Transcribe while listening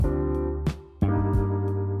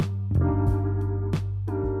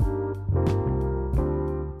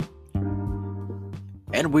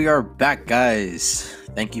And we are back, guys.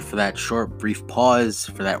 Thank you for that short, brief pause,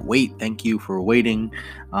 for that wait. Thank you for waiting.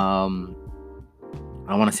 I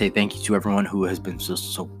want to say thank you to everyone who has been so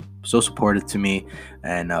supportive to me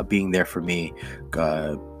and being there for me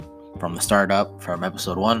from the start up, from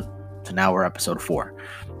episode 1 to now we're episode 4.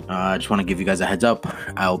 I just want to give you guys a heads up.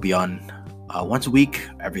 I'll be on once a week,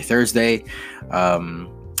 every Thursday.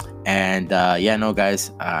 Guys,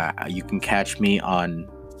 you can catch me on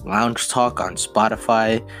Lounge Talk on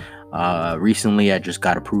Spotify. Recently I just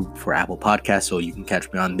got approved for Apple Podcasts, so you can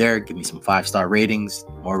catch me on there. Give me some 5-star ratings.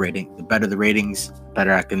 The better the ratings, the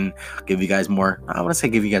better I can give you guys more. I want to say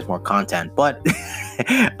give you guys more content, but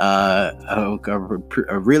I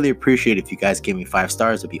really appreciate if you guys give me 5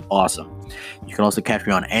 stars. It'd be awesome. You can also catch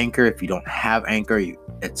me on Anchor. If you don't have Anchor,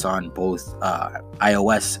 it's on both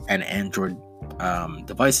iOS and Android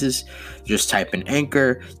devices. Just type in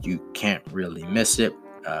Anchor. You can't really miss it.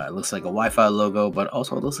 It looks like a Wi-Fi logo, but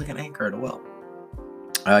also it looks like an Anchor as well.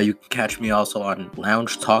 You can catch me also on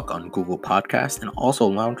Lounge Talk on Google Podcast and also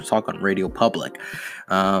Lounge Talk on Radio Public.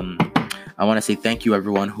 I want to say thank you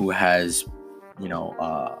everyone who has,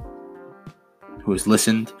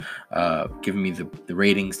 listened, given me the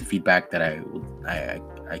ratings, the feedback that I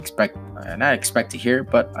expect to hear,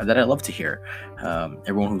 but that I love to hear.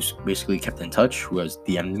 Everyone who's basically kept in touch, who has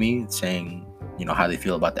DM'd me saying, how they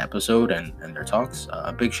feel about the episode and their talks.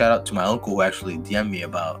 A big shout out to my uncle who actually DM'd me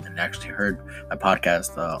about and actually heard my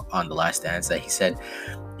podcast on The Last Dance, that he said,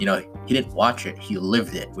 he didn't watch it, he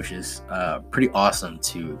lived it, which is pretty awesome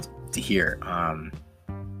to hear.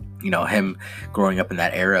 Him growing up in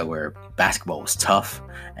that era where basketball was tough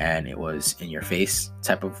and it was in your face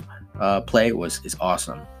type of play is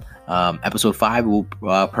awesome. Episode 5 will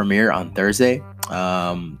premiere on Thursday.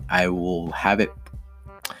 I will have it.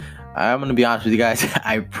 I'm going to be honest with you guys.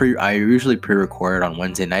 I usually pre-record on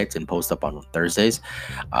Wednesday nights and post up on Thursdays.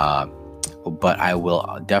 But I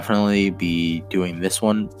will definitely be doing this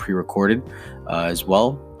one pre-recorded as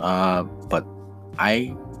well. But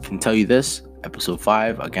I can tell you this, episode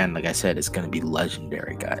 5, again, like I said, it's going to be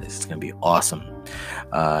legendary, guys. It's going to be awesome.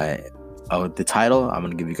 The title I'm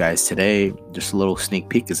going to give you guys today, just a little sneak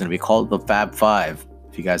peek, is going to be called The Fab Five.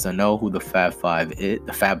 If you guys don't know who the Fab Five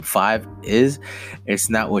is, it's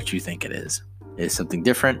not what you think it is. It's something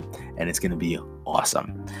different, and it's going to be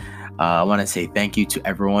awesome. I want to say thank you to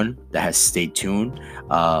everyone that has stayed tuned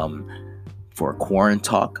for Quarantine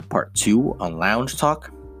Talk Part 2 on Lounge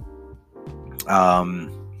Talk.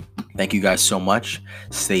 Thank you guys so much.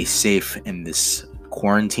 Stay safe in this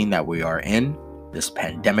quarantine that we are in, this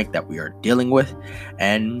pandemic that we are dealing with,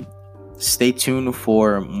 and stay tuned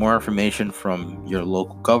for more information from your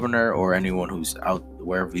local governor or anyone who's out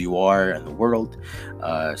wherever you are in the world.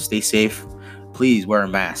 Stay safe. Please wear a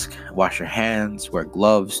mask, wash your hands, wear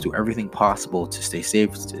gloves, do everything possible to stay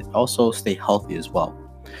safe, to also stay healthy as well.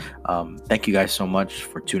 Thank you guys so much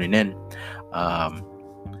for tuning in.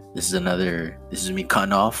 This is me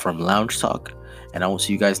cutting off from Lounge Talk, and I will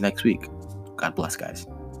see you guys next week. God bless, guys.